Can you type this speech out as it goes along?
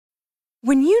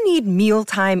When you need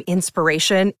mealtime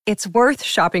inspiration, it's worth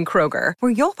shopping Kroger,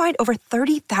 where you'll find over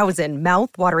 30,000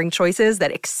 mouth-watering choices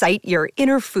that excite your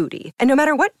inner foodie. And no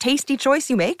matter what tasty choice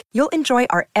you make, you'll enjoy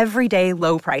our everyday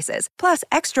low prices, plus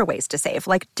extra ways to save,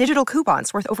 like digital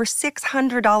coupons worth over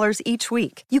 $600 each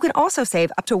week. You can also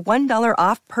save up to $1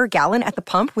 off per gallon at the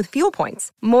pump with fuel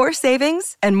points. More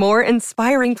savings and more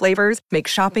inspiring flavors make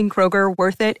shopping Kroger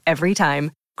worth it every time.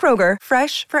 Kroger,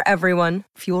 fresh for everyone.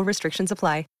 Fuel restrictions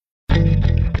apply.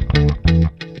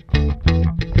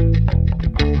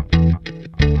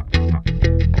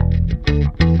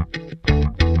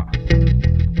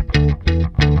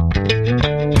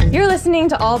 You're listening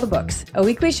to All the Books, a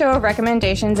weekly show of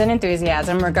recommendations and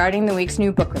enthusiasm regarding the week's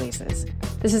new book releases.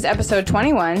 This is episode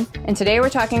 21, and today we're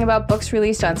talking about books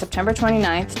released on September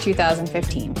 29th,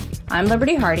 2015. I'm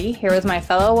Liberty Hardy, here with my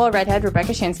fellow Well Redhead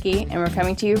Rebecca Shinsky, and we're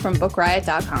coming to you from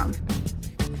BookRiot.com.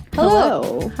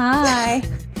 Hello. Hi.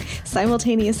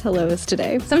 Simultaneous hellos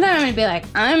today. Sometime I'm going to be like,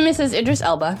 I'm Mrs. Idris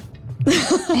Elba.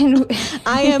 And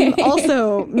I am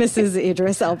also Mrs.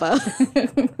 Idris Elba.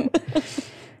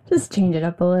 Just change it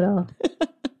up a little.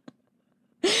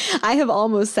 I have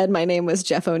almost said my name was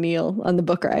Jeff O'Neill on the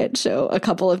Book Riot show a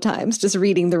couple of times, just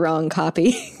reading the wrong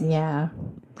copy. Yeah.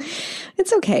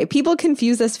 It's okay. People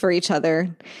confuse us for each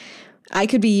other. I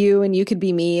could be you and you could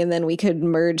be me, and then we could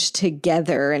merge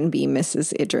together and be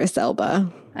Mrs. Idris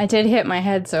Elba. I did hit my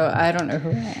head, so I don't know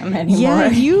who I am anymore. Yeah,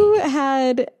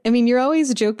 you're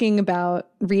always joking about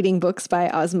reading books by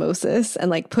osmosis and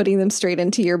like putting them straight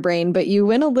into your brain, but you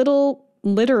went a little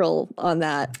literal on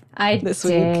that this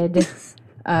week. Week.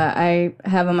 I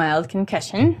have a mild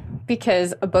concussion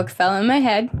because a book fell in my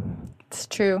head. It's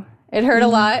true. It hurt a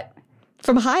lot.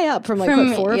 From high up, from 4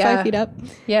 or 5 feet up?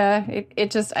 Yeah,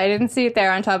 it just, I didn't see it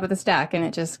there on top of the stack, and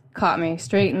it just caught me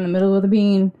straight in the middle of the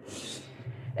bean.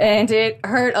 And it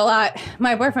hurt a lot.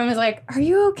 My boyfriend was like, "Are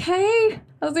you okay?"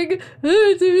 I was like,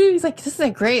 he's like, "This is a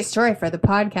great story for the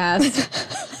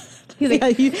podcast." He's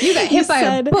like, you got hit by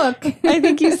a book. I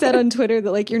think you said on Twitter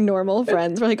that like your normal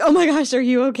friends were like, "Oh my gosh, are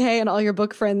you okay?" And all your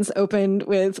book friends opened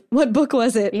with, "What book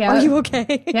was it? Yeah. Are you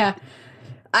okay?" Yeah.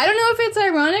 I don't know if it's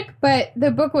ironic, but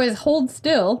the book was Hold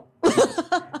Still.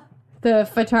 The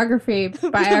photography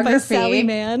biography. By Sally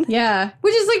Mann. Yeah.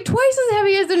 Which is like twice as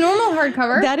heavy as the normal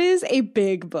hardcover. That is a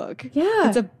big book. Yeah.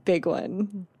 It's a big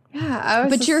one. Yeah.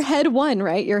 But your head won,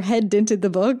 right? Your head dented the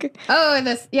book. Oh,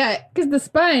 because the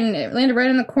spine, it landed right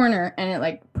in the corner and it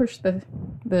like pushed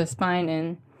the spine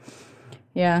in.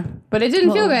 Yeah. But it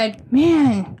didn't feel good.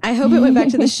 Man. I hope it went back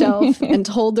to the shelf and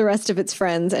told the rest of its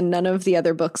friends, and none of the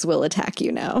other books will attack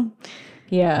you now.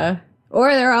 Yeah.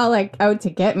 Or they're all like out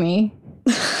to get me.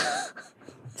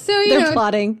 So, they're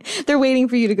plotting. They're waiting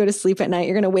for you to go to sleep at night.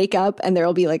 You're going to wake up and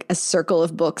there'll be like a circle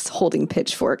of books holding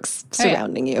pitchforks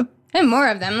surrounding you. And more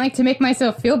of them. Like, to make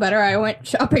myself feel better, I went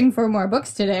shopping for more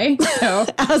books today. So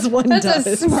As one does. That's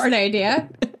a smart idea.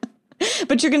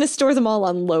 But you're going to store them all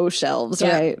on low shelves,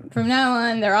 right? From now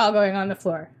on, they're all going on the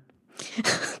floor.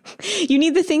 You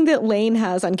need the thing that Lane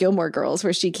has on Gilmore Girls,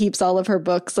 where she keeps all of her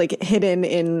books like hidden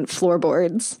in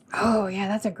floorboards. Oh, yeah,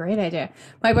 that's a great idea.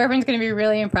 My boyfriend's going to be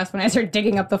really impressed when I start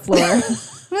digging up the floor. I'm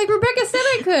like, Rebecca said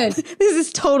I could. This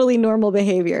is totally normal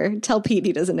behavior. Tell Pete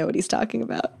he doesn't know what he's talking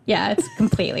about. Yeah, it's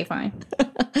completely fine.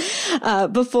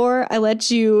 Before I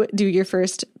let you do your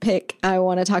first pick, I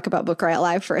want to talk about Book Riot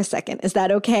Live for a second. Is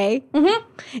that okay?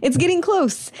 Mm-hmm. It's getting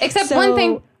close. Except one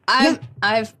thing.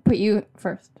 I've put you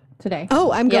first today.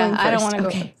 Oh, I'm going first. I don't want to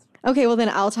go first. Okay, well then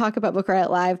I'll talk about Book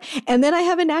Riot Live, and then I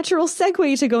have a natural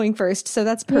segue to going first, so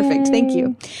that's perfect. Yay. Thank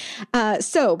you.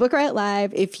 So Book Riot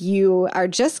Live, if you are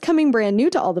just coming brand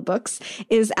new to All the Books,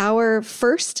 is our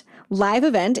first live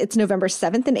event. It's November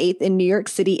 7th and 8th in New York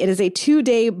City. It is a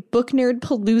 2-day Book Nerd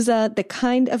Palooza, the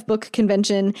kind of book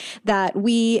convention that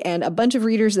we and a bunch of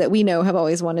readers that we know have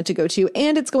always wanted to go to,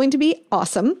 and it's going to be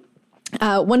awesome.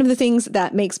 One of the things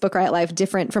that makes Book Riot Live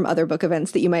different from other book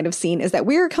events that you might have seen is that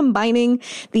we're combining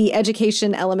the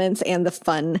education elements and the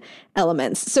fun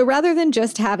elements. So rather than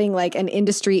just having like an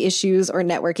industry issues or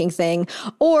networking thing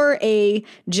or a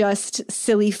just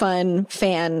silly fun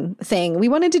fan thing, we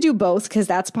wanted to do both because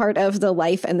that's part of the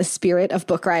life and the spirit of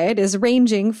Book Riot, is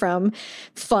ranging from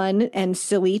fun and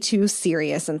silly to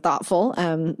serious and thoughtful.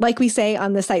 Like we say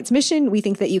on the site's mission, we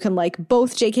think that you can like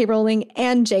both J.K. Rowling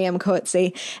and J.M.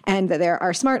 Coetzee, and that there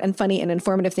are smart and funny and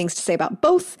informative things to say about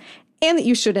both. and that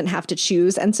you shouldn't have to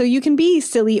choose. And so you can be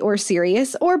silly or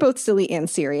serious, or both silly and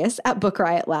serious, at Book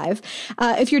Riot Live.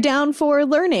 If you're down for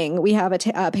learning, we have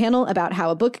a panel about how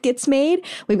a book gets made.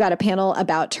 We've got a panel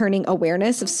about turning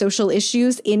awareness of social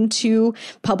issues into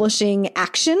publishing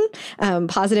action,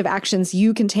 positive actions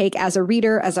you can take as a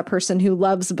reader, as a person who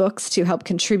loves books, to help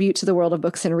contribute to the world of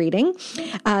books and reading.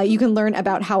 You can learn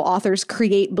about how authors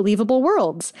create believable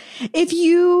worlds. If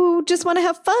you just want to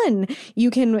have fun,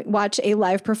 you can watch a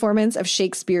live performance of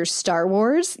Shakespeare's Star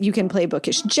Wars. You can play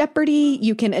Bookish Jeopardy.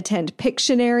 You can attend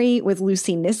Pictionary with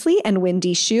Lucy Nisley and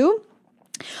Wendy Xu.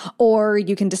 Or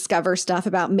you can discover stuff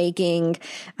about making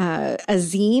a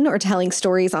zine or telling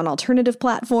stories on alternative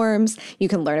platforms. You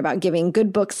can learn about giving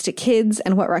good books to kids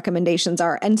and what recommendations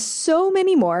are, and so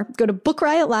many more. Go to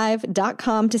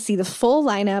bookriotlive.com to see the full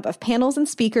lineup of panels and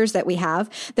speakers that we have.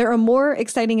 There are more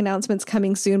exciting announcements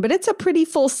coming soon, but it's a pretty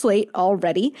full slate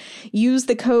already. Use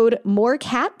the code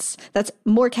MORECATS, that's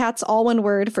MORECATS, all one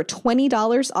word, for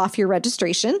 $20 off your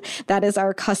registration. That is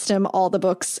our custom All the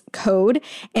Books code,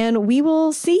 and we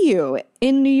will see you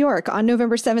in New York on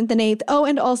November 7th and 8th. Oh,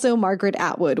 and also Margaret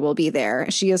Atwood will be there.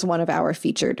 She is one of our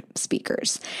featured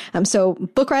speakers. So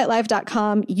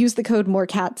bookriotlive.com, use the code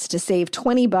MORECATS to save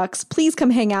 $20. Please come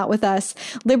hang out with us.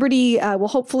 Liberty will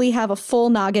hopefully have a full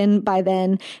noggin by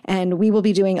then, and we will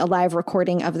be doing a live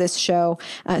recording of this show,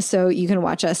 so you can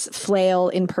watch us flail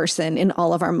in person in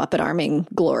all of our Muppet arming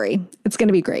glory. It's going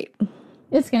to be great.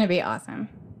 It's going to be awesome.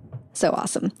 So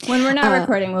awesome. When we're not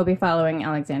recording, we'll be following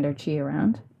Alexander Chi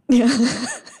around.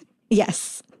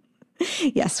 Yes.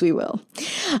 Yes, we will.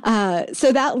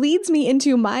 So that leads me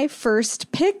into my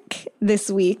first pick this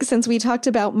week. Since we talked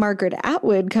about Margaret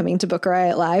Atwood coming to Book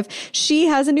Riot Live, she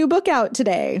has a new book out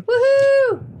today.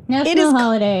 Woohoo! National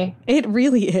holiday. It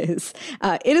really is.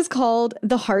 It is called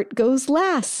The Heart Goes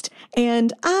Last.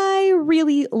 And I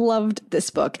really loved this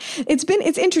book. It's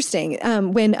interesting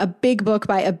when a big book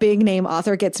by a big name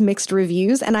author gets mixed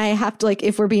reviews. And I have to,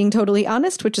 if we're being totally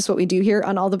honest, which is what we do here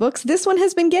on All the Books, this one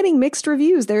has been getting mixed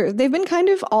reviews. They've been kind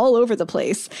of all over the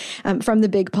place from the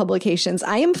big publications.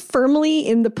 I am firmly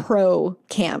in the pro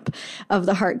camp of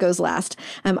The Heart Goes Last.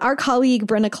 Our colleague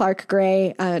Brenna Clark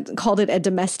Gray called it a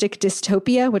domestic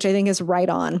dystopia, which I think is right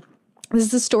on. This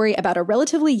is a story about a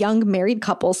relatively young married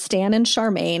couple, Stan and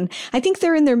Charmaine. I think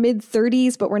they're in their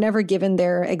mid-30s, but we're never given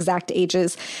their exact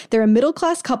ages. They're a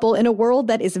middle-class couple in a world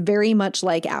that is very much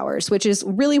like ours, which is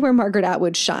really where Margaret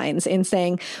Atwood shines in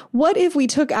saying, what if we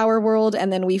took our world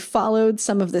and then we followed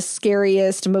some of the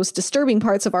scariest, most disturbing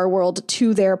parts of our world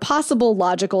to their possible,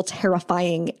 logical,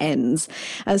 terrifying ends?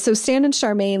 So Stan and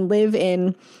Charmaine live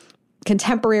in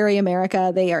contemporary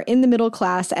America. They are in the middle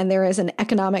class, and there is an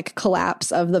economic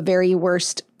collapse of the very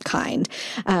worst kind.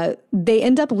 They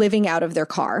end up living out of their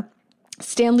car.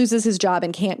 Stan loses his job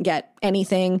and can't get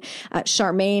anything.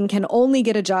 Charmaine can only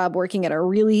get a job working at a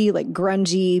really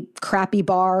grungy, crappy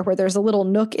bar where there's a little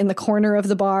nook in the corner of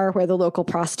the bar where the local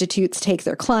prostitutes take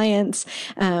their clients.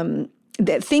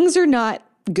 Things are not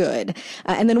good.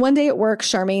 And then one day at work,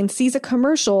 Charmaine sees a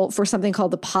commercial for something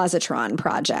called the Positron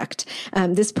Project.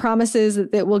 This promises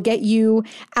that it will get you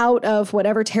out of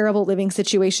whatever terrible living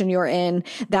situation you're in,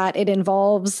 that it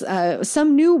involves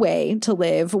some new way to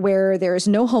live where there's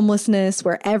no homelessness,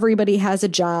 where everybody has a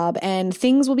job, and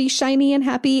things will be shiny and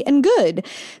happy and good.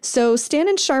 So Stan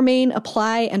and Charmaine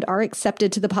apply and are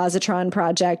accepted to the Positron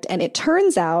Project. And it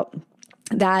turns out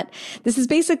that this is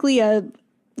basically a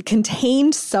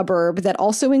contained suburb that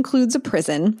also includes a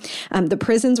prison. The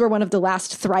prisons were one of the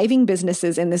last thriving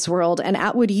businesses in this world, and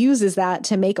Atwood uses that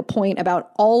to make a point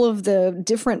about all of the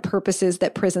different purposes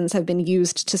that prisons have been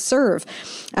used to serve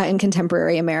in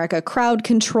contemporary America. Crowd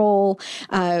control.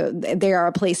 They are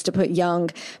a place to put young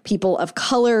people of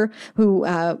color who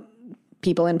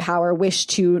people in power wish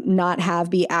to not have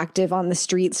be active on the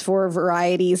streets for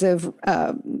varieties of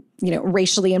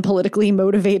racially and politically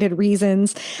motivated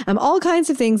reasons, all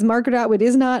kinds of things. Margaret Atwood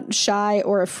is not shy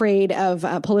or afraid of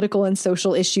political and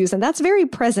social issues, and that's very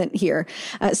present here.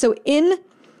 So in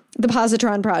the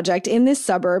Positron Project, in this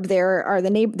suburb, there's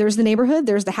the neighborhood,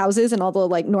 there's the houses and all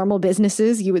the normal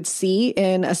businesses you would see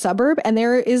in a suburb, and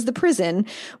there is the prison,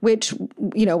 which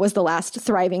was the last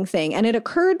thriving thing. And it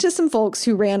occurred to some folks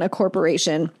who ran a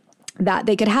corporation that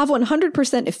they could have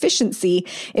 100% efficiency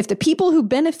if the people who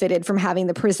benefited from having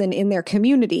the prison in their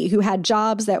community, who had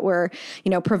jobs that were,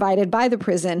 provided by the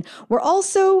prison, were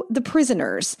also the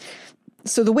prisoners.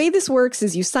 So the way this works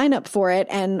is you sign up for it,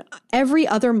 and every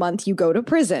other month you go to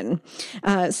prison.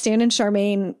 Stan and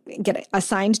Charmaine get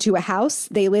assigned to a house.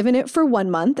 They live in it for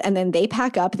 1 month, and then they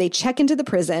pack up. They check into the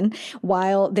prison,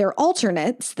 while their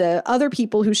alternates, the other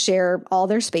people who share all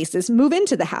their spaces, move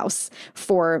into the house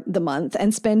for the month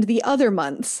and spend the other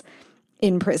months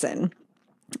in prison.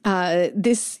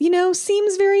 This,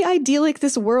 seems very idyllic.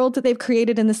 This world that they've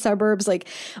created in the suburbs,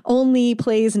 only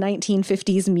plays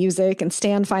 1950s music, and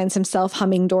Stan finds himself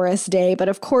humming Doris Day. But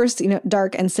of course,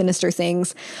 dark and sinister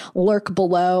things lurk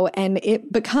below, and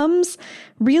it becomes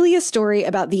really a story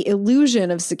about the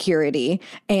illusion of security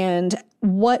and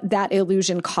what that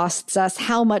illusion costs us,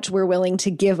 how much we're willing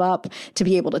to give up to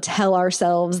be able to tell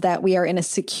ourselves that we are in a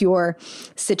secure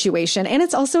situation. And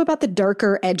it's also about the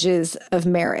darker edges of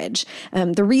marriage.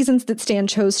 The reasons that Stan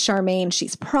chose Charmaine: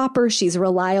 she's proper, she's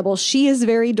reliable, she is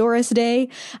very Doris Day,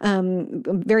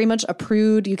 very much a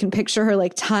prude. You can picture her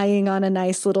tying on a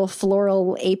nice little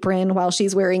floral apron while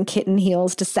she's wearing kitten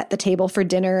heels to set the table for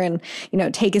dinner and,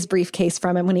 take his briefcase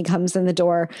from him when he comes in the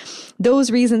door. Those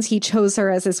reasons he chose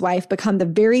her as his wife become the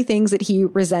very things that he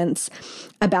resents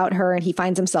about her, and he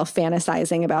finds himself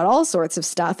fantasizing about all sorts of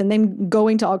stuff and then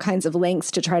going to all kinds of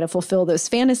lengths to try to fulfill those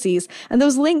fantasies. And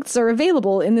those lengths are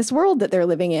available in this world that they're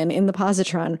living in the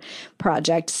Positron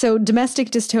Project. So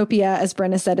domestic dystopia, as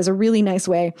Brenna said, is a really nice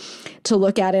way to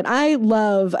look at it. I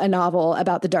love a novel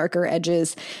about the darker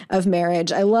edges of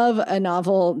marriage. I love a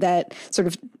novel that sort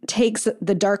of takes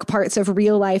the dark parts of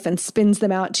real life and spins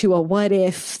them out to a what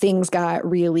if things got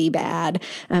really bad.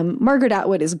 Margaret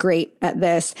Atwood is great at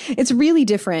this. It's really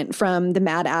different from the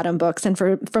Mad Adam books and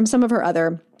from some of her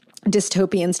other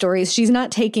dystopian stories. She's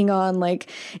not taking on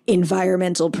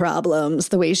environmental problems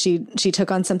the way she took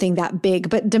on something that big,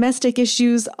 but domestic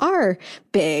issues are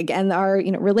big, and our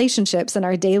relationships and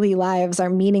our daily lives are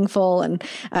meaningful, and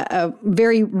a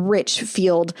very rich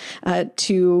field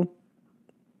to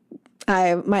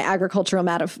my agricultural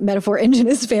metaphor engine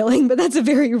is failing, but that's a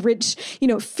very rich,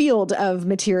 field of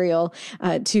material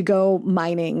to go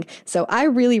mining. So I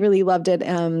really, really loved it.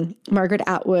 Margaret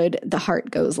Atwood, The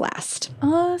Heart Goes Last.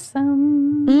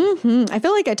 Awesome. I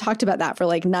feel like I talked about that for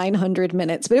 900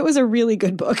 minutes, but it was a really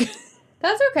good book.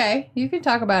 That's okay. You can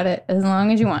talk about it as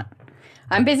long as you want.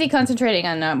 I'm busy concentrating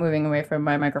on not moving away from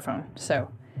my microphone, so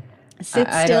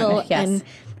sit still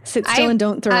and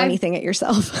don't throw anything at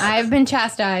yourself. I've been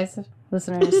chastised,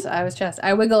 listeners.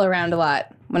 I wiggle around a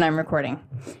lot when I'm recording.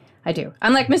 I do.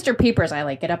 I'm like Mr. Peepers.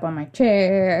 I get up on my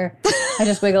chair. I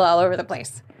just wiggle all over the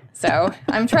place. So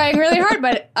I'm trying really hard,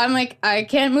 but I'm I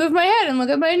can't move my head and look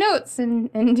at my notes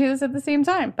and do this at the same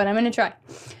time. But I'm going to try.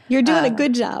 You're doing a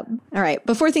good job. All right.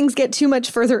 Before things get too much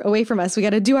further away from us, we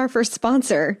got to do our first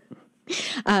sponsor.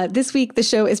 This week, the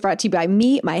show is brought to you by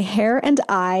Me, My Hair, and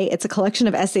I. It's a collection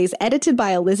of essays edited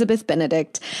by Elizabeth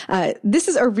Benedict. This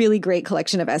is a really great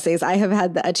collection of essays. I have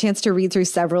had a chance to read through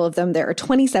several of them. There are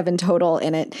 27 total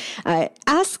in it.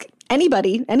 Ask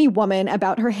anybody, any woman,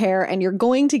 about her hair, and you're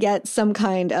going to get some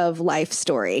kind of life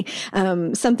story.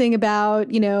 Something about,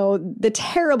 the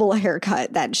terrible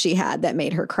haircut that she had that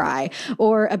made her cry,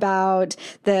 or about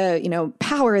the,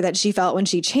 power that she felt when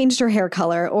she changed her hair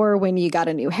color, or when you got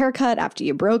a new haircut after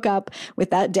you broke up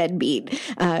with that deadbeat.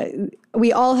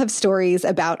 We all have stories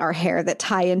about our hair that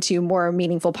tie into more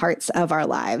meaningful parts of our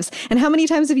lives. And how many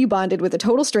times have you bonded with a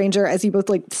total stranger as you both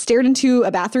stared into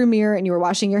a bathroom mirror and you were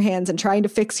washing your hands and trying to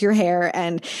fix your hair,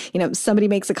 and, somebody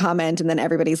makes a comment and then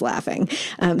everybody's laughing.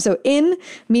 So in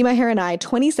Me, My Hair, and I,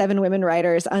 27 women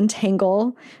writers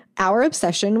untangle our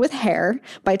obsession with hair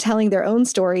by telling their own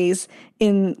stories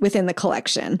within the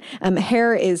collection.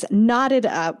 Hair is knotted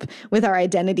up with our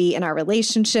identity and our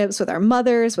relationships, with our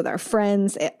mothers, with our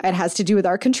friends. It has to do with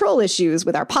our control issues,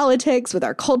 with our politics, with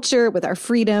our culture, with our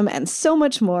freedom, and so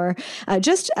much more.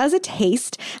 Just as a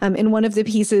taste, in one of the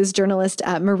pieces, journalist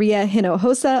Maria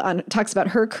Hinojosa talks about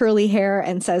her curly hair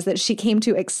and says that she came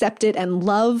to accept it and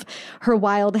love her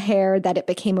wild hair, that it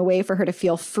became a way for her to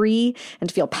feel free and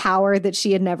to feel power that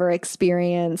she had never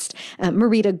experienced.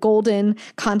 Marita Golden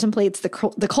contemplates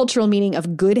the cultural meaning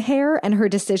of good hair and her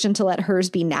decision to let hers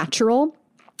be natural.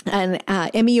 An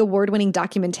Emmy award-winning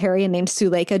documentarian named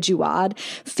Suleika Jawad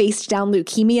faced down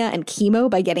leukemia and chemo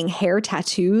by getting hair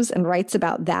tattoos and writes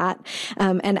about that.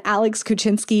 And Alex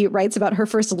Kuczynski writes about her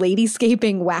first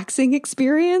ladyscaping waxing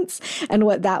experience and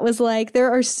what that was like.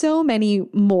 There are so many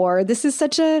more. This is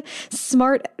such a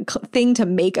smart thing to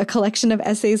make a collection of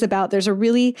essays about. There's a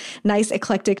really nice,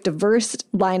 eclectic, diverse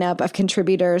lineup of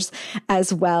contributors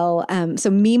as well. So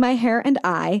Me, My Hair, and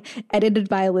I, edited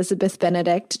by Elizabeth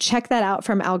Benedict. Check that out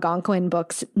from Algonquin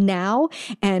Books now,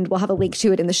 and we'll have a link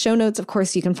to it in the show notes. Of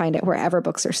course, you can find it wherever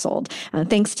books are sold.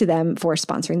 Thanks to them for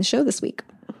sponsoring the show this week.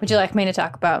 Would you like me to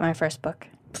talk about my first book?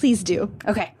 Please do.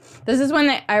 Okay. This is one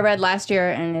that I read last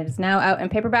year, and it is now out in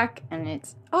paperback, and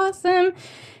it's awesome.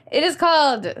 It is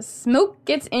called Smoke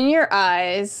Gets in Your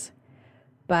Eyes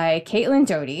by Caitlin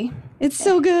Doughty. It's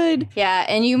so good. Yeah,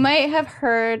 and you might have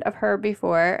heard of her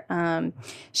before.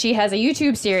 She has a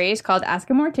YouTube series called Ask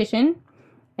a Mortician,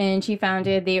 and she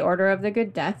founded the Order of the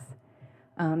Good Death.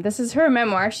 This is her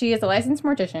memoir. She is a licensed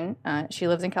mortician. She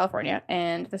lives in California,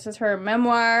 and this is her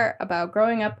memoir about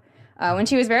growing up. When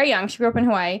she was very young, she grew up in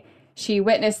Hawaii. She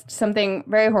witnessed something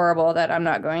very horrible that I'm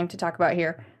not going to talk about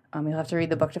here. You'll have to read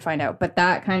the book to find out. But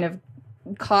that kind of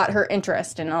caught her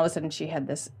interest, and all of a sudden she had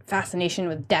this fascination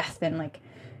with death and, like,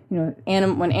 you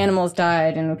know, when animals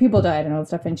died and when people died and all that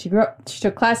stuff. And she grew up, she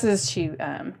took classes, she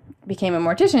became a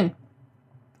mortician.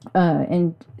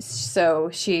 And so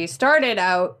she started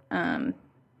out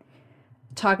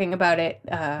talking about it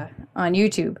on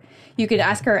YouTube. You could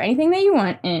ask her anything that you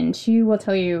want, and she will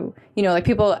tell you, you know, like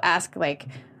people ask, like,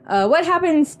 what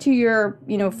happens to your,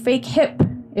 you know, fake hip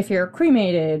if you're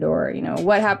cremated, or, you know,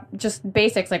 just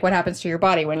basics, like what happens to your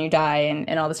body when you die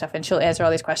and all this stuff. And she'll answer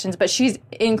all these questions, but she's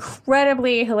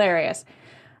incredibly hilarious.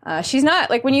 She's not,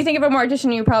 like, when you think of a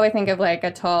mortician, you probably think of, like,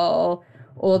 a tall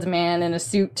old man in a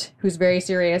suit who's very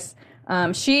serious.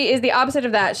 She is the opposite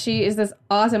of that. She is this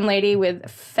awesome lady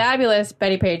with fabulous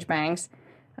Betty Page bangs.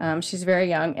 She's very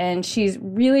young, and she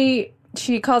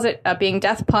calls it being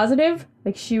death positive.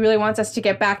 Like, she really wants us to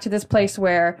get back to this place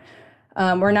where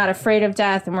we're not afraid of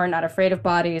death, and we're not afraid of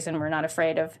bodies, and we're not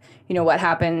afraid of, you know, what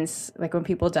happens, like, when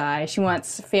people die. She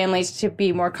wants families to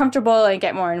be more comfortable and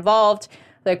get more involved.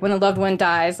 Like, when a loved one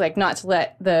dies, like, not to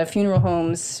let the funeral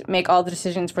homes make all the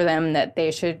decisions for them, that they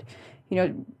should, you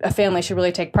know, a family should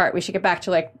really take part. We should get back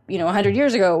to, like, you know, 100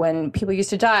 years ago when people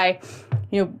used to die.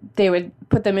 You know, they would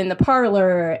put them in the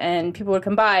parlor and people would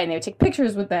come by and they would take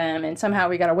pictures with them. And somehow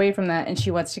we got away from that. And she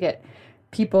wants to get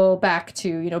people back to,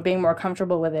 you know, being more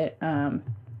comfortable with it.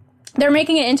 They're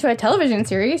making it into a television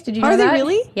series. Did you know that? Are they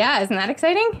really? Yeah. Isn't that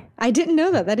exciting? I didn't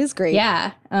know that. That is great.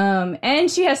 Yeah.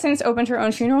 And she has since opened her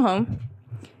own funeral home.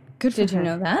 Good for her. Did you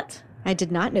know that? I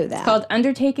did not know that. It's called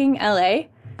Undertaking LA.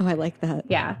 Oh, I like that.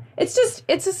 Yeah. It's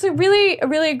just a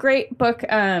really great book.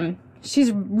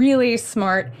 She's really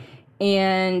smart,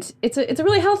 and it's a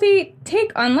really healthy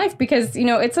take on life, because, you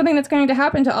know, it's something that's going to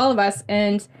happen to all of us.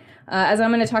 And as I'm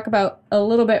going to talk about a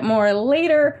little bit more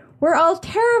later, we're all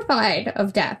terrified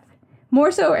of death,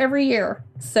 more so every year.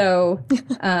 So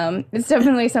it's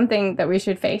definitely something that we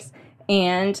should face.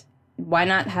 And why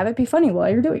not have it be funny while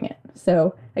you're doing it?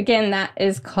 So, again, that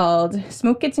is called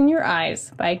Smoke Gets in Your Eyes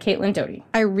by Caitlin Doughty.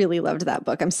 I really loved that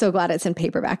book. I'm so glad it's in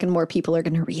paperback and more people are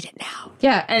going to read it now.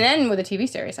 Yeah, and then with a TV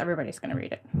series, everybody's going to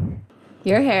read it.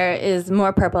 Your hair is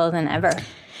more purple than ever.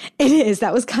 It is.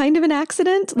 That was kind of an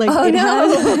accident. Like, oh,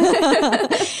 no.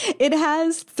 It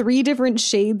has 3 different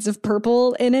shades of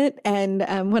purple in it.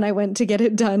 And when I went to get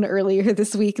it done earlier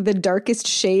this week, the darkest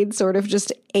shade sort of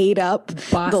just ate up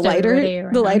the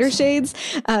lighter shades.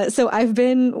 So I've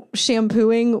been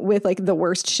shampooing with, like, the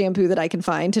worst shampoo that I can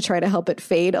find to try to help it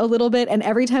fade a little bit. And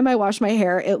every time I wash my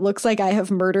hair, it looks like I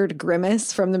have murdered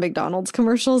Grimace from the McDonald's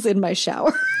commercials in my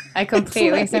shower. I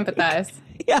completely sympathize.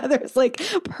 Yeah, there's, like,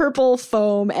 purple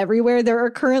foam everywhere. There are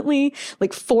currently,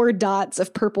 like, 4 dots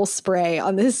of purple spray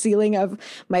on the ceiling of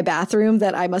my bathroom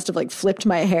that I must have, like, flipped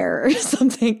my hair or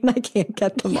something, and I can't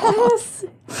get them off.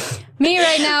 Me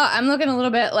right now, I'm looking a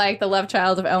little bit like the love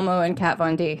child of Elmo and Kat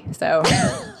Von D. So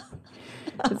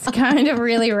it's kind of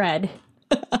really red.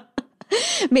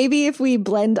 Maybe if we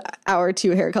blend our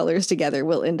 2 hair colors together,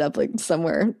 we'll end up, like,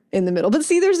 somewhere in the middle. But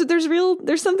see, there's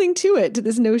something to it, to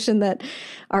this notion that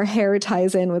our hair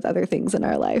ties in with other things in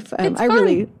our life.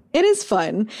 It is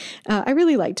fun. I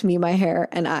really liked Me, My Hair,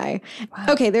 and I. Wow.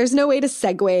 Okay, there's no way to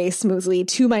segue smoothly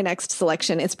to my next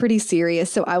selection. It's pretty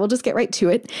serious, so I will just get right to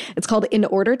it. It's called In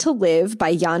Order to Live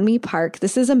by Yeonmi Park.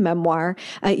 This is a memoir.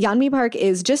 Yeonmi Park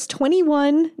is just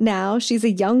 21 now. She's a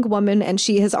young woman, and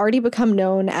she has already become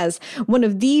known as one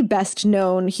of the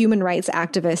best-known human rights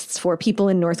activists for people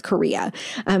in North Korea.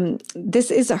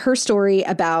 This is her story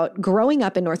about growing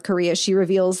up in North Korea. She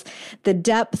reveals the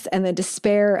depth and the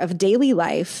despair of daily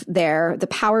life there. The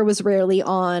power was rarely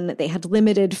on. They had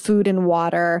limited food and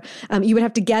water. You would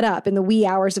have to get up in the wee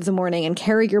hours of the morning and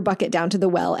carry your bucket down to the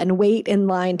well and wait in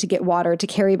line to get water to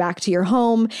carry back to your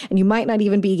home. And you might not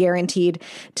even be guaranteed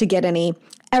to get any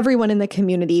everyone in the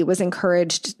community was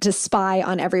encouraged to spy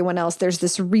on everyone else. There's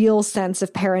this real sense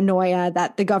of paranoia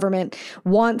that the government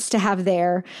wants to have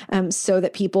there, so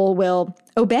that people will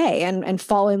obey and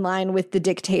fall in line with the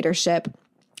dictatorship.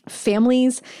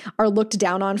 Families are looked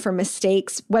down on for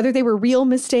mistakes, whether they were real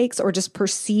mistakes or just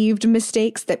perceived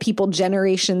mistakes that people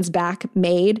generations back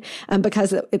made,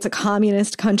 because it's a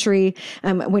communist country.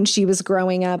 When she was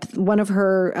growing up, one of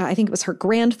her, I think it was her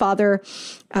grandfather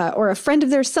or a friend of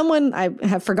theirs, someone, I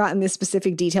have forgotten this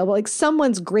specific detail, but like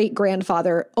someone's great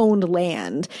grandfather owned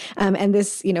land. And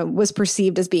this, was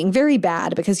perceived as being very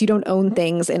bad because you don't own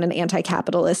things in an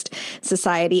anti-capitalist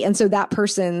society. And so that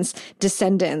person's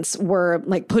descendants were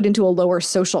like put into a lower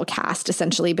social caste,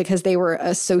 essentially, because they were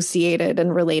associated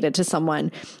and related to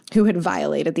someone who had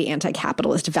violated the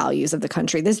anti-capitalist values of the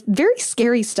country. This very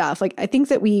scary stuff. Like, I think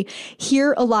that we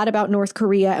hear a lot about North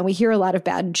Korea and we hear a lot of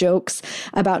bad jokes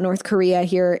about North Korea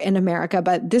here in America,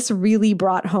 but this really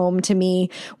brought home to me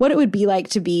what it would be like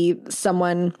to be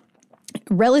someone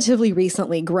relatively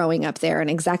recently growing up there and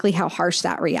exactly how harsh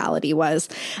that reality was.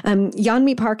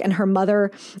 Yeonmi Park and her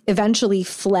mother eventually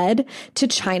fled to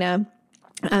China,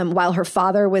 while her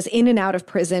father was in and out of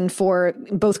prison for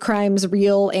both crimes,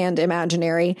 real and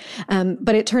imaginary.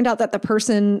 But it turned out that the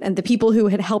person and the people who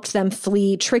had helped them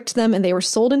flee tricked them and they were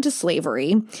sold into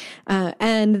slavery.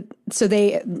 And so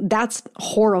that's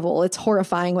horrible. It's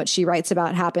horrifying what she writes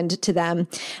about happened to them.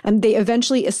 They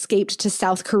eventually escaped to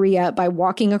South Korea by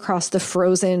walking across the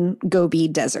frozen Gobi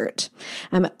Desert.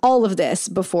 All of this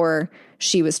before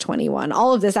she was 21.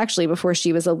 All of this actually before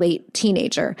she was a late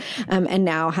teenager, and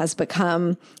now has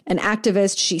become an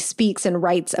activist. She speaks and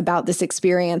writes about this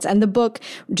experience. And the book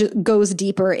goes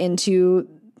deeper into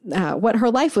what her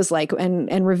life was like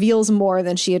and reveals more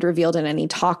than she had revealed in any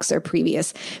talks or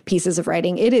previous pieces of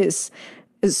writing. It is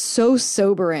so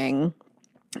sobering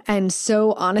and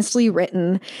so honestly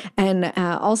written, and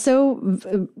also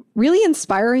really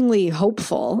inspiringly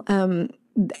hopeful.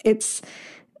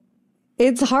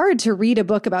 It's hard to read a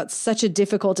book about such a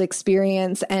difficult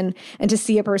experience and to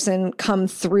see a person come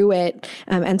through it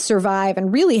and survive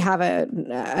and really have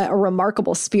a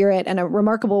remarkable spirit and a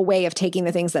remarkable way of taking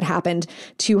the things that happened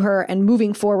to her and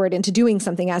moving forward into doing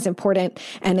something as important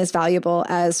and as valuable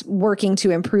as working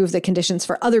to improve the conditions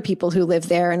for other people who live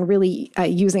there, and really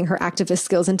using her activist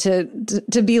skills and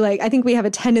to be like, I think we have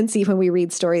a tendency when we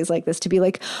read stories like this to be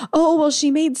like, oh, well, she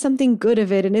made something good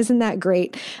of it and isn't that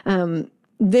great?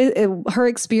 Her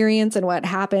experience and what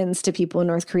happens to people in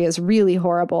North Korea is really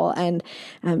horrible. And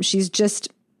she's just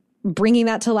bringing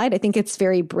that to light. I think it's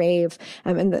very brave.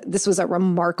 And this was a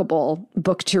remarkable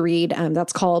book to read.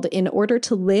 That's called In Order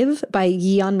to Live by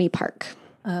Yeonmi Park.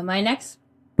 My next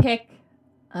pick,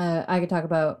 I could talk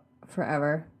about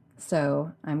forever.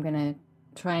 So I'm going to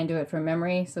try and do it from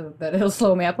memory so that it'll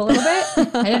slow me up a little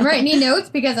bit. I didn't write any notes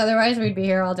because otherwise we'd be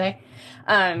here all day.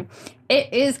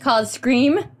 It is called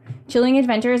Scream: Chilling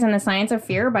Adventures in the Science of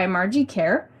Fear by Margie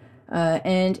Kerr.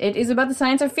 And it is about the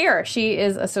science of fear. She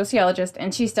is a sociologist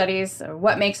and she studies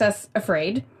what makes us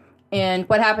afraid and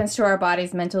what happens to our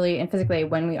bodies mentally and physically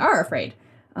when we are afraid.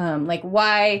 Like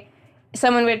why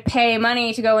someone would pay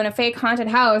money to go in a fake haunted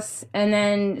house and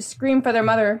then scream for their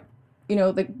mother,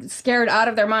 scared out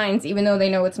of their minds, even though they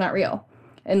know it's not real.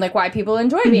 And like why people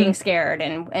enjoy being scared.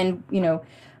 And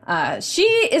she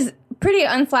is pretty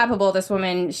unflappable, this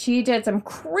woman. She did some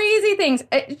crazy things.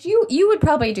 You would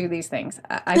probably do these things.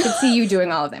 I could see you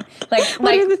doing all of them.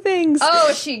 What are the things?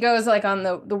 Oh, she goes like on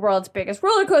the world's biggest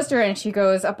roller coaster, and she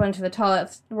goes up onto the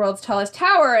world's tallest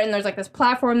tower, and there's like this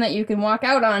platform that you can walk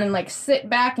out on and like sit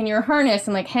back in your harness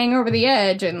and like hang over the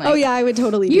edge and like. Oh yeah, I would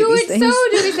totally do these things. You would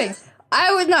so do these things.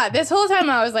 I would not. This whole time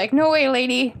I was like, no way,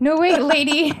 lady. No way,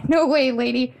 lady. No way,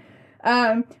 lady.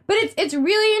 But it's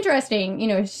really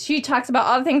interesting. She talks about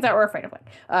all the things that we're afraid of,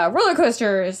 like roller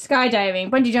coasters, skydiving,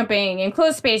 bungee jumping,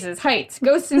 enclosed spaces, heights,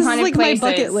 ghosts in haunted places.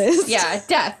 My bucket list. Yeah,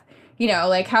 death.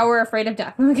 Like how we're afraid of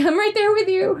death. I'm like, I'm right there with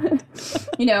you.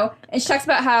 And she talks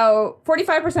about how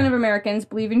 45% of Americans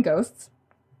believe in ghosts,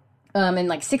 and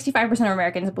like 65% of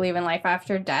Americans believe in life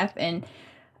after death, and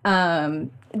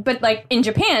but like in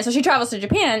Japan, so she travels to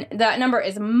Japan, that number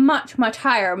is much, much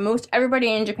higher. Most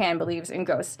everybody in Japan believes in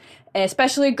ghosts,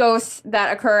 especially ghosts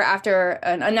that occur after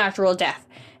an unnatural death.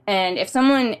 And if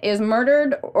someone is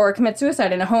murdered or commits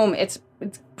suicide in a home, it's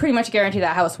pretty much guaranteed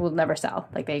that house will never sell.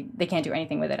 Like they can't do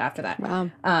anything with it after that.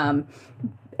 Wow.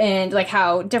 And like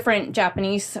how different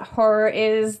Japanese horror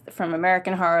is from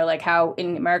American horror, like how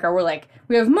in America we're like,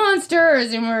 we have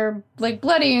monsters and we're like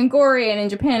bloody and gory, and in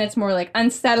Japan it's more like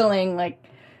unsettling, like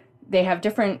they have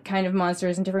different kind of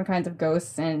monsters and different kinds of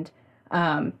ghosts. And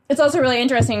it's also really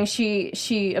interesting.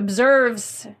 She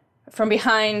observes from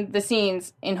behind the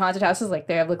scenes in haunted houses. Like,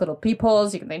 they have like little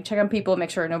peepholes. You can check on people, make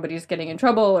sure nobody's getting in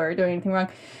trouble or doing anything wrong.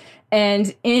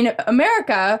 And in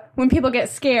America, when people get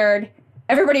scared,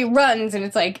 everybody runs and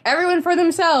it's like everyone for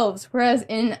themselves. Whereas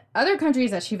in other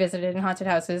countries that she visited in haunted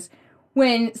houses,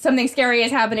 when something scary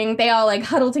is happening, they all like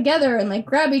huddle together and like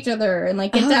grab each other and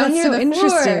like get down near the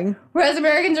floor. Whereas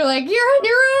Americans are like, you're on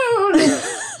your own.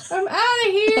 I'm out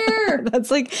of here. That's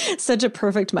like such a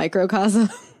perfect microcosm.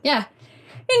 Yeah.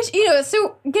 And, you know,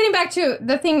 so getting back to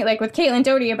the thing like with Caitlin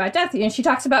Doughty about death, you know, she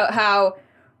talks about how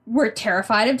we're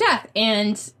terrified of death.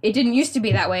 And it didn't used to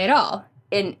be that way at all.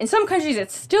 In some countries,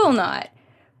 it's still not.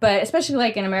 But especially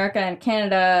like in America and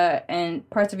Canada and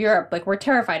parts of Europe, like we're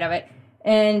terrified of it.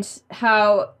 And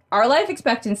how our life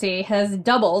expectancy has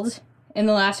doubled in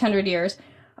the last 100 years.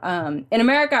 In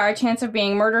America, our chance of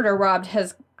being murdered or robbed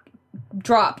has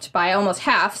dropped by almost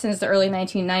half since the early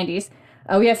 1990s.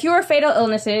 We have fewer fatal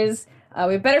illnesses.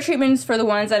 We have better treatments for the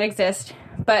ones that exist.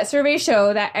 But surveys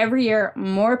show that every year,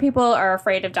 more people are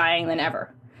afraid of dying than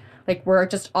ever. Like, we're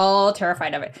just all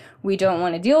terrified of it. We don't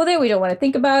want to deal with it. We don't want to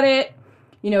think about it.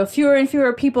 You know, fewer and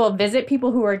fewer people visit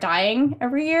people who are dying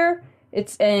every year. Like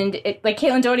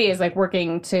Caitlin Doughty is like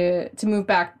working to move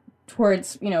back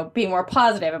towards, you know, being more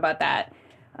positive about that.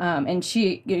 And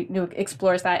she, you know,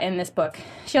 explores that in this book.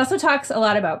 She also talks a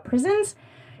lot about prisons.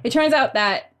 It turns out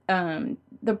that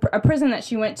a prison that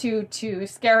she went to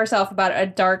scare herself about a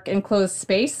dark enclosed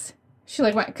space. She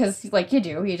like went, because like you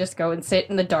do, you just go and sit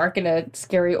in the dark in a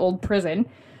scary old prison.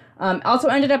 Also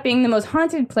ended up being the most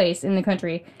haunted place in the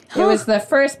country. It was the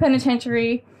first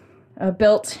penitentiary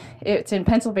built. It's in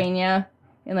Pennsylvania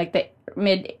in like the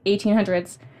mid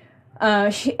 1800s.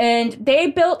 And they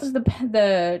built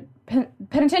the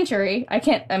penitentiary.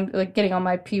 I'm like getting all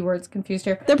my P words confused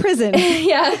here. The prison.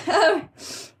 Yeah.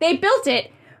 They built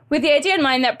it with the idea in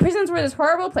mind that prisons were this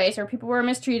horrible place where people were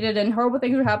mistreated and horrible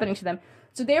things were happening to them.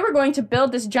 So they were going to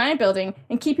build this giant building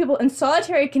and keep people in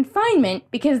solitary confinement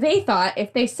because they thought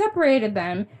if they separated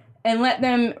them and let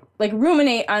them like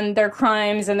ruminate on their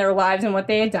crimes and their lives and what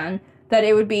they had done, that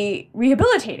it would be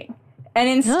rehabilitating. And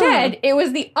instead, it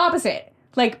was the opposite.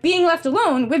 Like, being left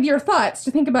alone with your thoughts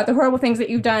to think about the horrible things that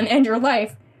you've done and your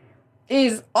life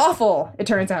is awful, it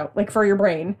turns out, like, for your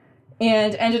brain.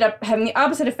 And ended up having the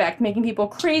opposite effect, making people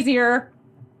crazier.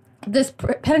 This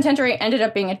penitentiary ended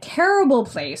up being a terrible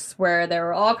place where there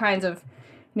were all kinds of,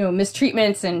 you know,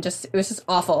 mistreatments and it was just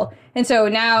awful. And so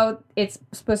now it's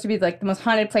supposed to be, like, the most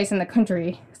haunted place in the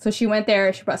country. So she went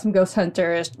there, she brought some ghost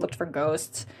hunters, looked for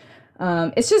ghosts.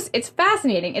 It's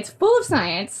fascinating. It's full of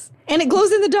science. And it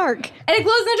glows in the dark.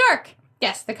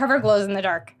 Yes, the cover glows in the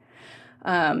dark.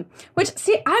 Which,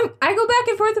 see, I go back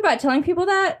and forth about telling people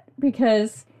that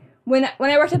because when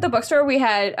I worked at the bookstore, we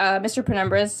had Mr.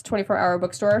 Penumbra's 24-hour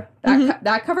bookstore.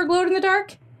 That cover glowed in the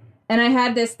dark. And I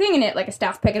had this thing in it, like a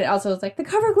staff pick, and it also was like, the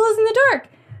cover glows in the dark.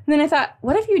 And then I thought,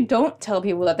 what if you don't tell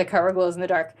people that the cover glows in the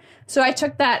dark? So I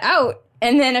took that out.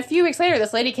 And then a few weeks later,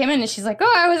 this lady came in and she's like,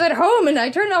 oh, I was at home and I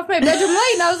turned off my bedroom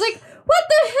light. And I was like, what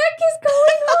the heck is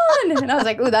going on? And I was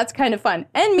like, ooh, that's kind of fun.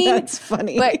 And mean. That's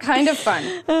funny. But kind of fun.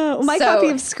 My copy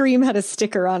of Scream had a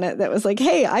sticker on it that was like,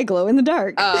 hey, I glow in the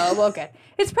dark. Oh, well, good.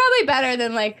 It's probably better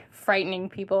than like frightening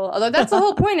people. Although that's the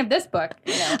whole point of this book.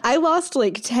 You know? I lost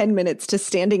like 10 minutes to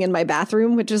standing in my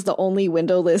bathroom, which is the only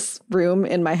windowless room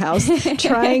in my house,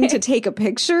 trying to take a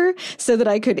picture so that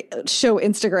I could show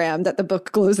Instagram that the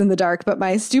book glows in the dark. But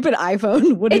my stupid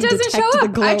iPhone wouldn't detect the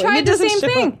glow. I tried the same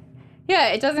thing. Yeah,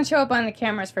 it doesn't show up on the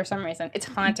cameras for some reason. It's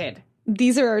haunted.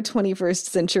 These are our 21st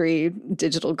century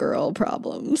digital girl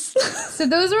problems. So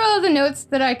those are all the notes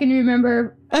that I can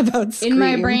remember about Scream. In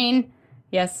my brain.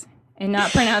 Yes. And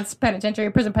not pronounce penitentiary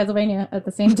prison, Pennsylvania at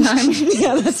the same time.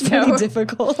 Yeah, that's pretty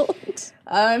difficult.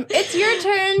 It's your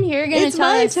turn. You're going to tell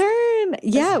us. It's my turn.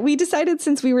 Yeah, we decided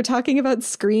since we were talking about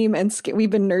Scream and we've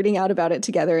been nerding out about it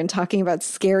together and talking about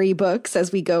scary books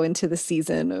as we go into the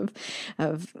season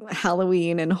of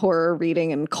Halloween and horror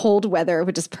reading and cold weather,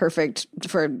 which is perfect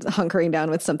for hunkering down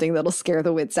with something that'll scare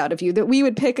the wits out of you, that we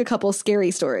would pick a couple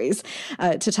scary stories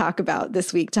to talk about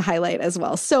this week to highlight as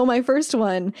well. So my first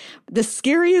one, the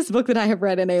scariest book that I have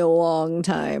read in a long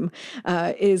time,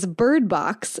 is Bird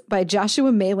Box by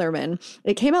Joshua Malerman.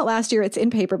 It came out last year. It's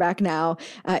in paperback now.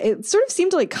 It sort of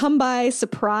seemed to like come by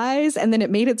surprise, and then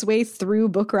it made its way through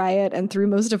Book Riot and through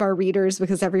most of our readers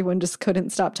because everyone just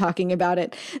couldn't stop talking about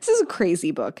it. This is a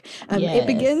crazy book. It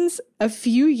begins a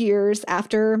few years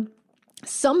after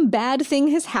some bad thing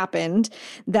has happened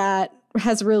that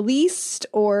has released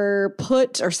or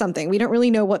put or something. We don't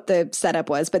really know what the setup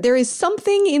was, but there is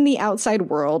something in the outside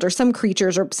world or some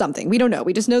creatures or something. We don't know.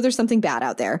 We just know there's something bad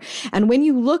out there. And when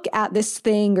you look at this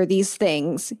thing or these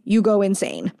things, you go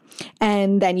insane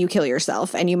and then you kill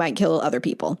yourself and you might kill other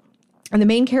people. And the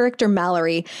main character,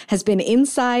 Mallory, has been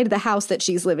inside the house that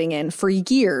she's living in for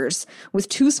years with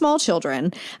two small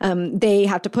children. They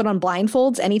have to put on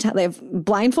blindfolds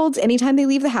anytime they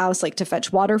leave the house, like to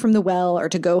fetch water from the well or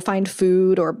to go find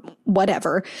food or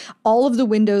whatever. All of the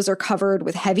windows are covered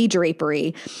with heavy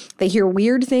drapery. They hear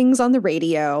weird things on the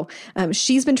radio.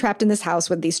 She's been trapped in this house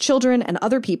with these children and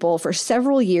other people for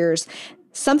several years.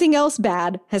 Something else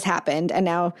bad has happened, and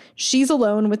now she's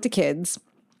alone with the kids.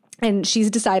 And she's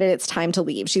decided it's time to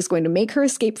leave. She's going to make her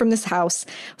escape from this house,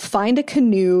 find a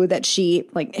canoe that she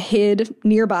hid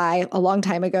nearby a long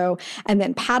time ago, and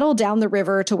then paddle down the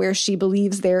river to where she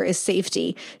believes there is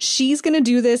safety. She's going to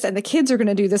do this, and the kids are going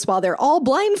to do this while they're all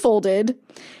blindfolded,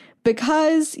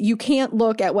 because you can't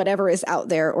look at whatever is out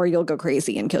there or you'll go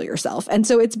crazy and kill yourself. And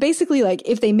so it's basically like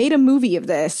if they made a movie of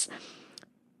this,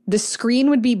 the screen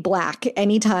would be black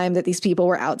anytime that these people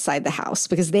were outside the house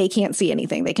because they can't see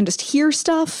anything. They can just hear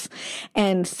stuff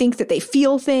and think that they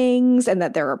feel things and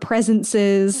that there are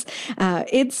presences.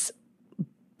 It's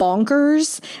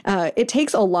bonkers. It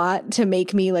takes a lot to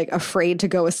make me afraid to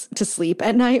go to sleep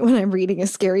at night when I'm reading a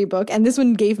scary book. And this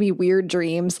one gave me weird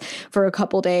dreams for a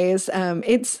couple days. But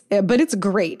it's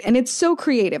great. And it's so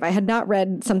creative. I had not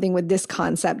read something with this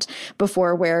concept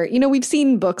before where, we've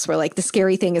seen books where the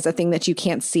scary thing is a thing that you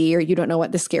can't see or you don't know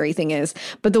what the scary thing is.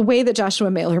 But the way that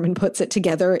Joshua Malerman puts it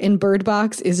together in Bird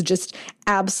Box is just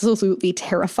absolutely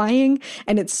terrifying.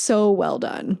 And it's so well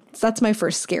done. So that's my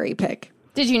first scary pick.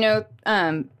 Did you know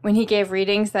when he gave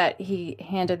readings that he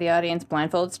handed the audience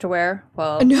blindfolds to wear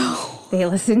while they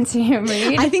listened to him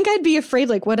read? I think I'd be afraid,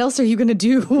 what else are you going to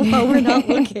do while we're not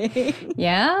looking?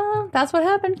 Yeah, that's what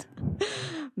happened.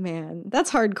 Man,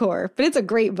 that's hardcore. But it's a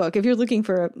great book if you're looking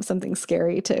for something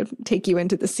scary to take you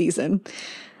into the season.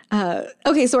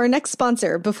 Okay, so our next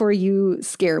sponsor, before you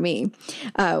scare me,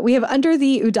 we have Under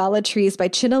the Udala Trees by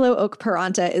Chinelo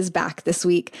Okparanta is back this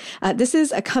week. This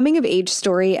is a coming-of-age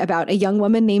story about a young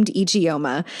woman named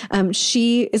Ijeoma.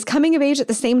 She is coming of age at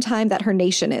the same time that her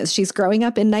nation is. She's growing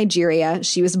up in Nigeria.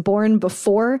 She was born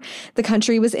before the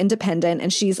country was independent,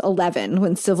 and she's 11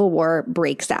 when civil war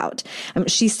breaks out.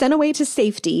 She's sent away to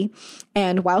safety,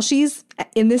 and while she's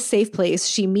in this safe place,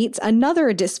 she meets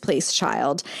another displaced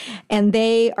child, and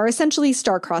they are essentially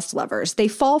star-crossed lovers. They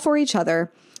fall for each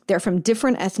other. They're from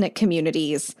different ethnic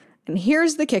communities. And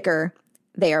here's the kicker.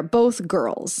 They are both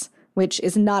girls, which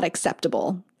is not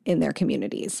acceptable in their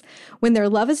communities. When their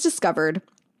love is discovered,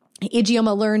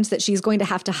 Ijeoma learns that she's going to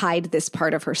have to hide this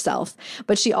part of herself,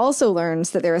 but she also learns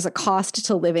that there is a cost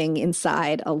to living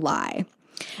inside a lie.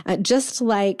 Just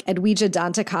like Edwidja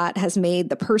Danticat has made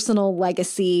the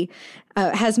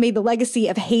legacy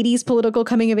of Haiti's political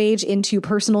coming of age into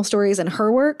personal stories in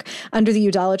her work, Under the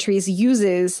Udala Trees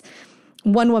uses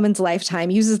one woman's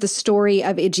lifetime, uses the story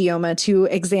of Ijeoma to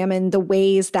examine the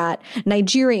ways that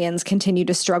Nigerians continue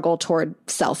to struggle toward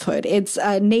selfhood. It's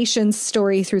a nation's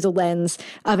story through the lens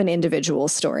of an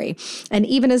individual's story. And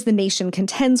even as the nation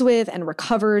contends with and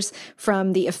recovers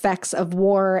from the effects of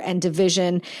war and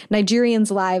division, Nigerians'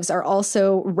 lives are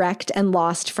also wrecked and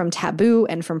lost from taboo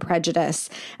and from prejudice.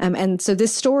 And so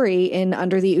this story in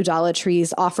Under the Udala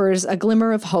Trees offers a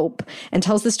glimmer of hope and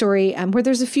tells the story where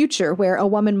there's a future where a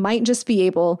woman might just be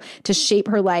able to shape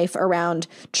her life around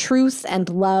truth and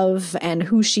love and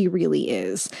who she really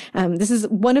is. This is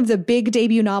one of the big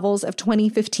debut novels of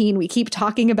 2015. We keep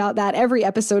talking about that. Every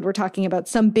episode we're talking about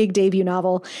some big debut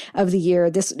novel of the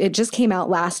year. It just came out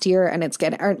last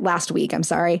week,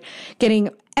 getting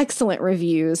excellent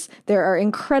reviews. There are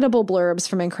incredible blurbs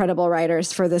from incredible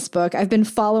writers for this book. I've been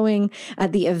following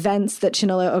the events that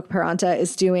Chinelo Okparanta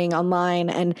is doing online,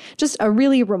 and just a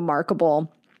really remarkable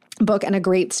book and a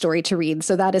great story to read.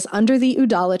 So that is Under the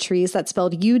Udala Trees. That's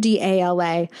spelled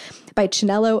Udala by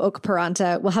Chinelo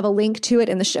Okparanta. We'll have a link to it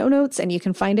in the show notes, and you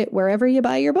can find it wherever you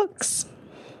buy your books.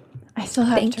 I still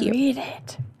have to read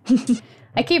it.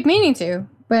 I keep meaning to,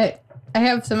 but I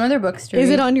have some other books to read. Is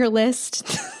it on your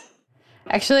list?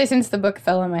 Actually, since the book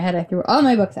fell on my head, I threw all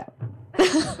my books out.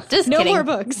 Just no kidding. more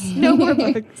books. No more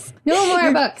books. No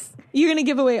more books. You're going to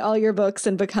give away all your books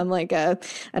and become like a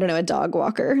dog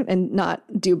walker and not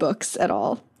do books at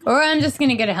all. Or I'm just going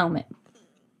to get a helmet.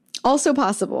 Also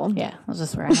possible. Yeah, I'll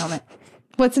just wear a helmet.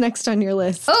 What's next on your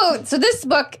list? Oh, so this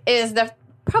book is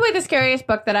probably the scariest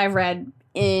book that I've read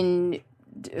in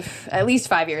at least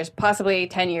 5 years, possibly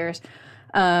 10 years.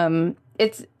 It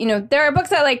it's, you know, there are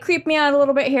books that like creep me out a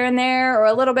little bit here and there or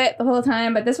a little bit the whole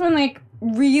time, but this one like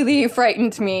really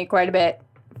frightened me quite a bit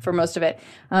for most of it.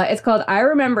 It's called I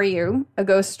Remember You, a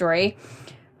Ghost Story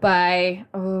by,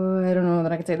 I don't know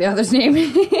that I can say the author's name,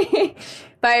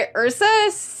 by Ursa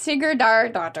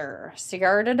Sigurdardóttir.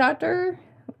 Sigurdardóttir?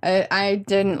 I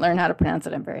didn't learn how to pronounce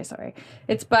it. I'm very sorry.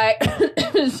 It's by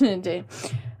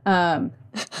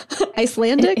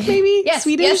Icelandic, maybe? Yes,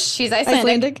 Swedish? yes, she's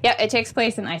Icelandic. Yeah, it takes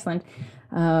place in Iceland.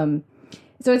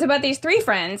 So it's about these three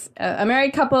friends, a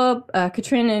married couple,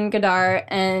 Katrin and Gadar,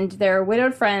 and their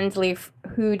widowed friend, Leif,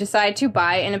 who decide to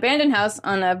buy an abandoned house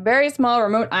on a very small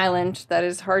remote island that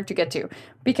is hard to get to.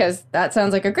 Because that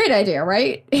sounds like a great idea,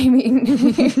 right? I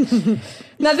mean,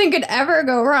 nothing could ever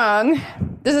go wrong.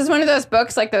 This is one of those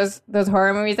books, like those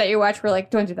horror movies that you watch where like,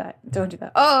 don't do that. Don't do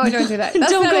that. Oh, don't do that.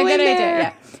 That's Don't not go a good in idea.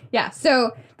 there. Yeah.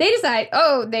 So they decide,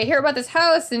 they hear about this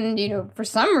house and, you know, for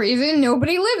some reason,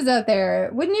 nobody lives out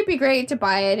there. Wouldn't it be great to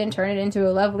buy it and turn it into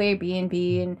a lovely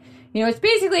B&B? And, you know, it's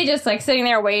basically just like sitting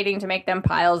there waiting to make them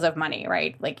piles of money,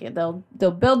 right? Like they'll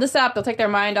build this up. They'll take their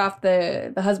mind off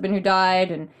the husband who died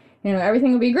and, you know,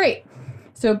 everything will be great.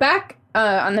 So back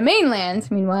on the mainland,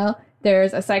 meanwhile,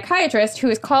 there's a psychiatrist who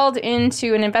is called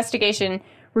into an investigation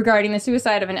regarding the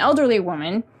suicide of an elderly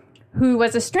woman who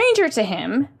was a stranger to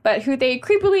him, but who they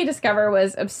creepily discover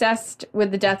was obsessed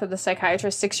with the death of the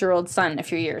psychiatrist's 6-year-old son a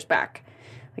few years back.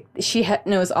 Like she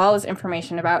knows all this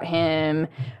information about him.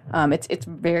 It's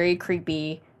very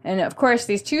creepy. And of course,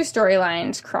 these two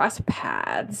storylines cross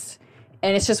paths.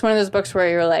 And it's just one of those books where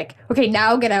you're like, okay,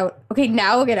 now get out. Okay,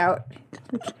 now get out.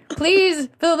 Please,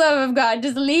 for the love of God,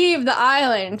 just leave the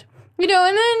island. You know,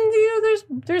 and then, you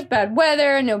know, there's bad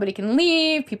weather, nobody can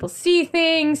leave, people see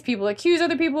things, people accuse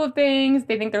other people of things,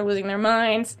 they think they're losing their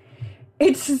minds.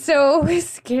 It's so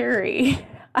scary.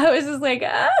 I was just like,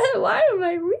 why am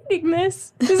I reading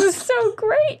this? This is so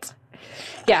great.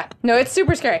 Yeah, no, it's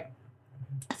super scary.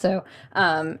 So,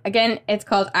 again, it's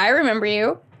called I Remember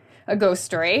You, a Ghost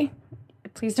Story.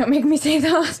 Please don't make me say the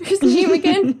author's name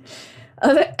again.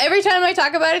 Every time I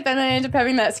talk about it, then I end up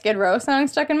having that Skid Row song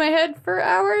stuck in my head for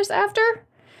hours after.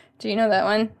 Do you know that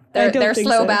one? Their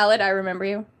slow ballad, I Remember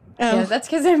You. Oh. Yeah, that's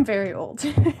because I'm very old.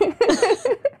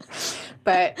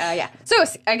 But, yeah. So,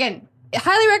 again,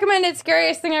 highly recommended.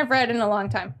 Scariest thing I've read in a long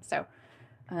time. So,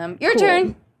 your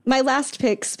turn. My last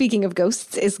pick, speaking of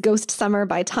ghosts, is Ghost Summer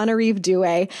by Tanariv Due.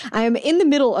 I am in the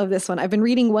middle of this one. I've been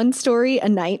reading one story a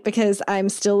night because I'm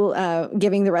still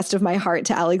giving the rest of my heart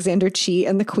to Alexander Chee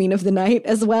and the Queen of the Night,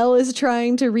 as well as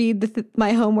trying to read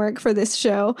my homework for this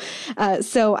show.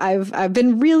 So I've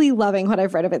been really loving what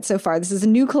I've read of it so far. This is a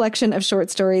new collection of short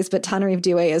stories, but Tanariv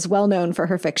Due is well known for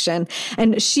her fiction.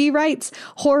 And she writes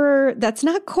horror that's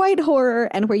not quite horror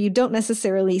and where you don't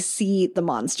necessarily see the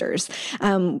monsters.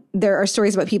 There are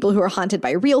stories about people who are haunted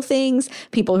by real things,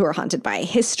 people who are haunted by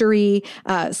history,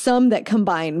 some that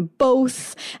combine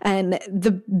both. And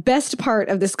the best part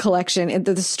of this collection,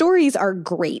 the stories are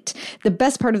great. The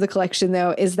best part of the collection,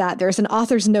 though, is that there's an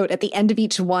author's note at the end of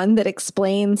each one that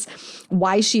explains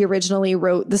why she originally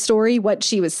wrote the story, what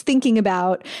she was thinking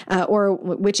about, or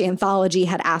which anthology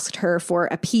had asked her for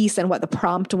a piece and what the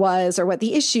prompt was, or what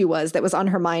the issue was that was on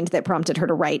her mind that prompted her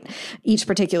to write each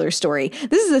particular story.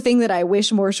 This is the thing that I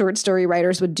wish more short story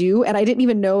writers would do, and I didn't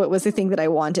even know it was the thing that I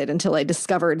wanted until I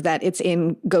discovered that it's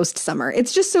in Ghost Summer.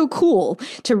 It's just so cool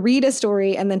to read a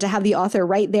story and then to have the author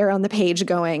right there on the page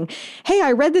going, hey,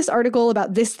 I read this article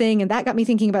about this thing and that got me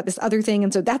thinking about this other thing,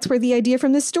 and so that's where the idea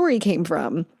from this story came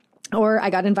from. Or I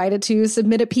got invited to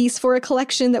submit a piece for a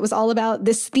collection that was all about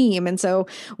this theme. And so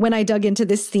when I dug into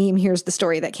this theme, here's the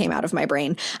story that came out of my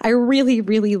brain. I really,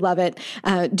 really love it.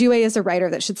 Due is a writer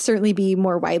that should certainly be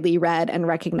more widely read and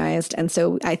recognized. And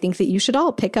so I think that you should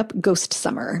all pick up Ghost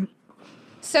Summer.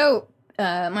 So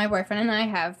my boyfriend and I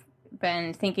have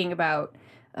been thinking about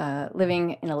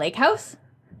living in a lake house.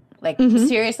 Like,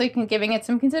 seriously, giving it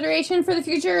some consideration for the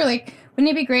future. Like,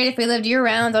 wouldn't it be great if we lived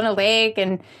year-round on a lake?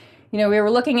 And you know, we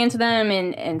were looking into them,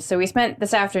 and so we spent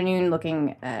this afternoon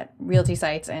looking at realty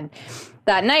sites, and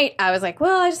that night I was like,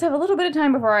 well, I just have a little bit of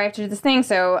time before I have to do this thing,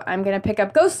 so I'm going to pick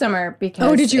up Ghost Summer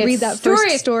because Oh, did you read that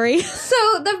first story? So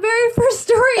the very first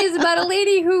story is about a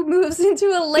lady who moves into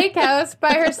a lake house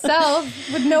by herself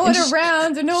with no one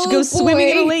around and no little boy. Goes swimming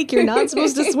in a lake you're not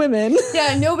supposed to swim in.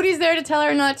 Yeah, nobody's there to tell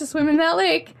her not to swim in that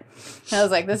lake. I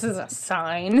was like, this is a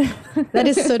sign. That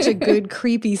is such a good,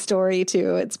 creepy story,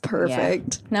 too. It's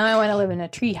perfect. Yeah. Now I want to live in a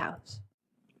tree house.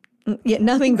 Yeah,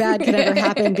 nothing bad could ever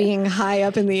happen being high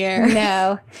up in the air.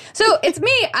 No. So it's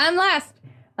me. I'm last.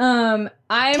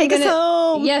 Take us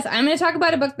home. Yes, I'm going to talk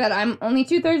about a book that I'm only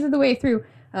 2/3 of the way through.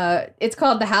 It's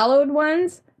called The Hallowed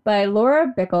Ones by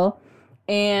Laura Bickle.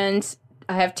 And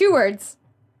I have 2 words.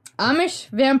 Amish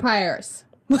vampires.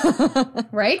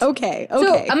 Right? Okay.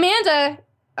 So Amanda,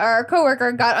 our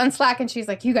coworker, got on Slack and she's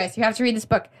like, you guys, you have to read this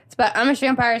book. It's about Amish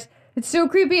vampires. It's so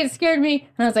creepy. It scared me.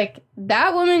 And I was like,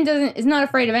 that woman is not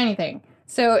afraid of anything.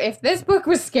 So if this book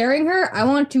was scaring her, I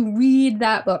want to read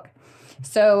that book.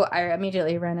 So I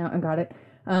immediately ran out and got it.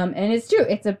 And it's true.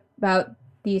 It's about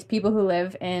these people who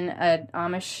live in an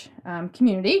Amish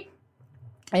community.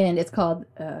 And it's called,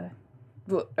 or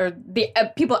the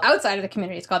people outside of the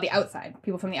community, it's called the outside.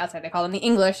 People from the outside, they call them the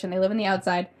English, and they live in the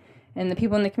outside. And the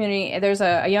people in the community, there's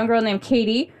a young girl named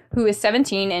Katie who is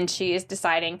 17, and she is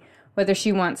deciding whether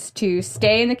she wants to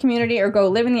stay in the community or go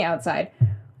live in the outside.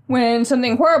 When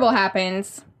something horrible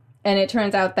happens, and it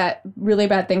turns out that really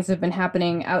bad things have been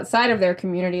happening outside of their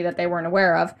community that they weren't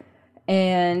aware of,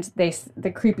 and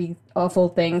the creepy, awful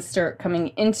things start coming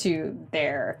into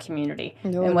their community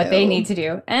and what they need to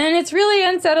do. And it's really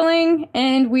unsettling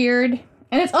and weird.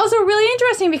 And it's also really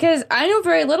interesting because I know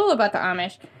very little about the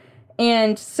Amish.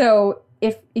 And so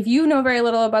if you know very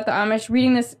little about the Amish,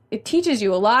 reading this, it teaches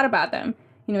you a lot about them.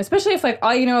 You know, especially if, like,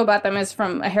 all you know about them is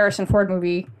from a Harrison Ford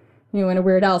movie, you know, and a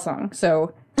Weird Al song.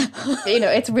 So, you know,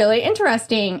 it's really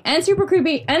interesting and super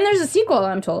creepy. And there's a sequel,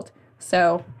 I'm told.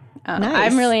 So,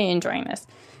 nice. I'm really enjoying this.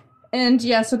 And,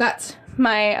 yeah, so that's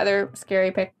my other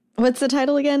scary pick. What's the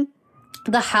title again?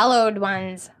 The Hallowed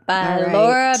Ones by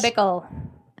Laura Bickle.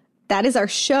 That is our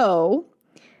show.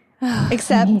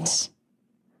 Except,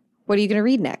 what are you going to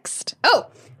read next? Oh,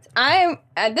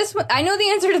 this one. I know the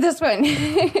answer to this one.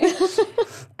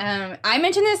 I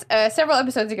mentioned this several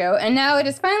episodes ago, and now it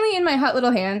is finally in my hot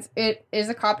little hands. It is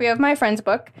a copy of my friend's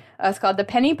book. It's called The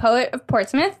Penny Poet of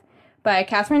Portsmouth by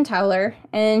Catherine Towler,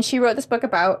 and she wrote this book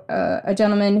about a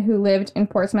gentleman who lived in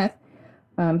Portsmouth.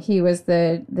 He was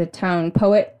the town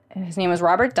poet. His name was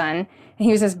Robert Dunn, and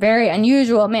he was this very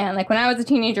unusual man. Like, when I was a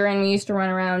teenager and we used to run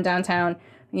around downtown,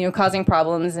 you know, causing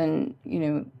problems and, you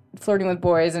know, flirting with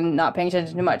boys and not paying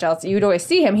attention to much else, you'd always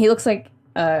see him. He looks like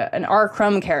an R.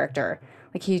 Crumb character.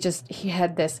 Like, he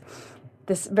had this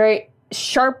very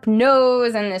sharp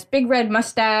nose and this big red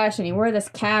mustache, and he wore this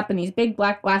cap and these big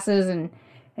black glasses, and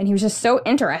he was just so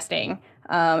interesting.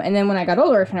 And then when I got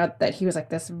older, I found out that he was like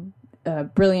this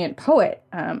brilliant poet,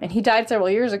 and he died several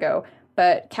years ago.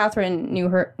 But Catherine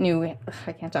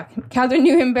Catherine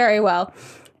knew him very well,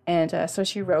 and so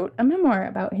she wrote a memoir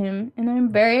about him, and I'm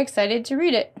very excited to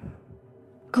read it.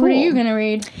 Cool. What are you going to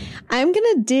read? I'm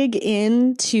going to dig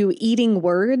into Eating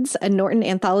Words, a Norton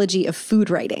anthology of food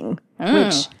writing,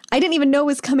 which I didn't even know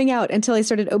was coming out until I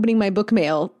started opening my book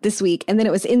mail this week. And then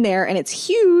it was in there, and it's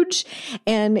huge.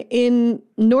 And in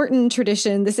Norton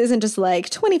tradition, this isn't just like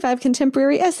 25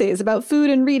 contemporary essays about food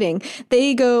and reading.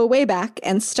 They go way back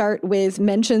and start with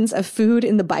mentions of food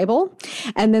in the Bible.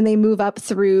 And then they move up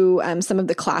through some of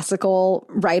the classical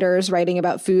writers writing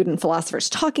about food and philosophers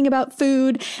talking about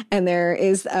food. And there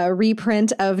is a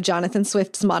reprint of Jonathan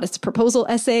Swift's Modest Proposal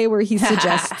essay where he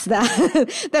suggests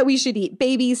that we should eat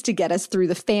babies to get us through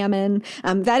the famine.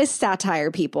 That is satire,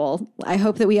 people. I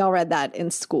hope that we all read that in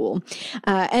school.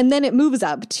 And then it moves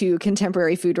up to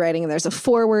contemporary food writing, and there's a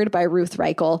foreword by Ruth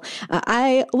Reichel.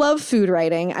 I love food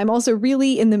writing. I'm also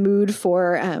really in the mood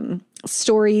for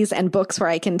stories and books where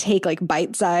I can take like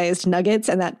bite-sized nuggets,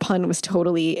 and that pun was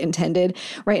totally intended.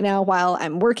 Right now, while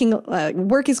I'm working,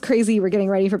 work is crazy. We're getting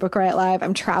ready for Book Riot Live.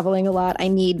 I'm traveling a lot. I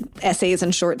need essays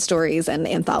and short stories and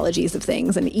anthologies of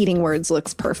things, and Eating Words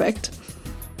looks perfect.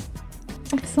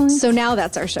 Excellent. So now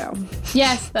that's our show.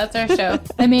 Yes, that's our show.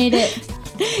 I made it.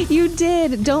 You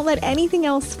did. Don't let anything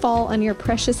else fall on your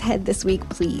precious head this week,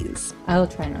 please. I will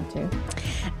try not to.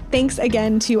 Thanks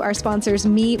again to our sponsors,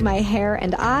 Me, My Hair,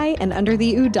 and I, and Under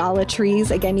the Udala Trees.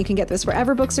 Again, you can get this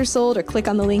wherever books are sold, or click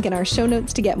on the link in our show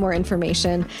notes to get more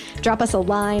information. Drop us a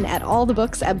line at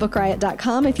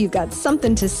allthebooks@bookriot.com if you've got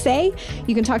something to say.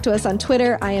 You can talk to us on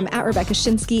Twitter. I am at Rebecca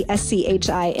Schinsky,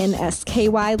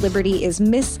 SCHINSKY. Liberty is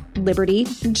Miss Liberty,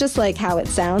 just like how it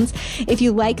sounds. If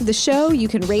you like the show, you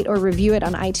can rate or review it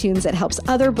on iTunes. It helps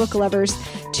other book lovers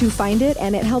to find it,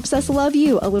 and it helps us love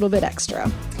you a little bit extra.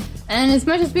 And as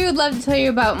much as we would love to tell you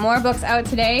about more books out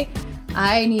today,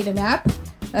 I need a nap.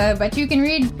 But you can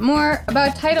read more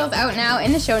about titles out now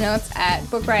in the show notes at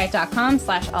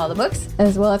bookriot.com/allthebooks,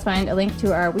 as well as find a link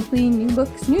to our weekly new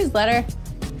books newsletter.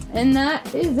 And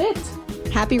that is it.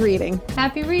 Happy reading.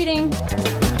 Happy reading.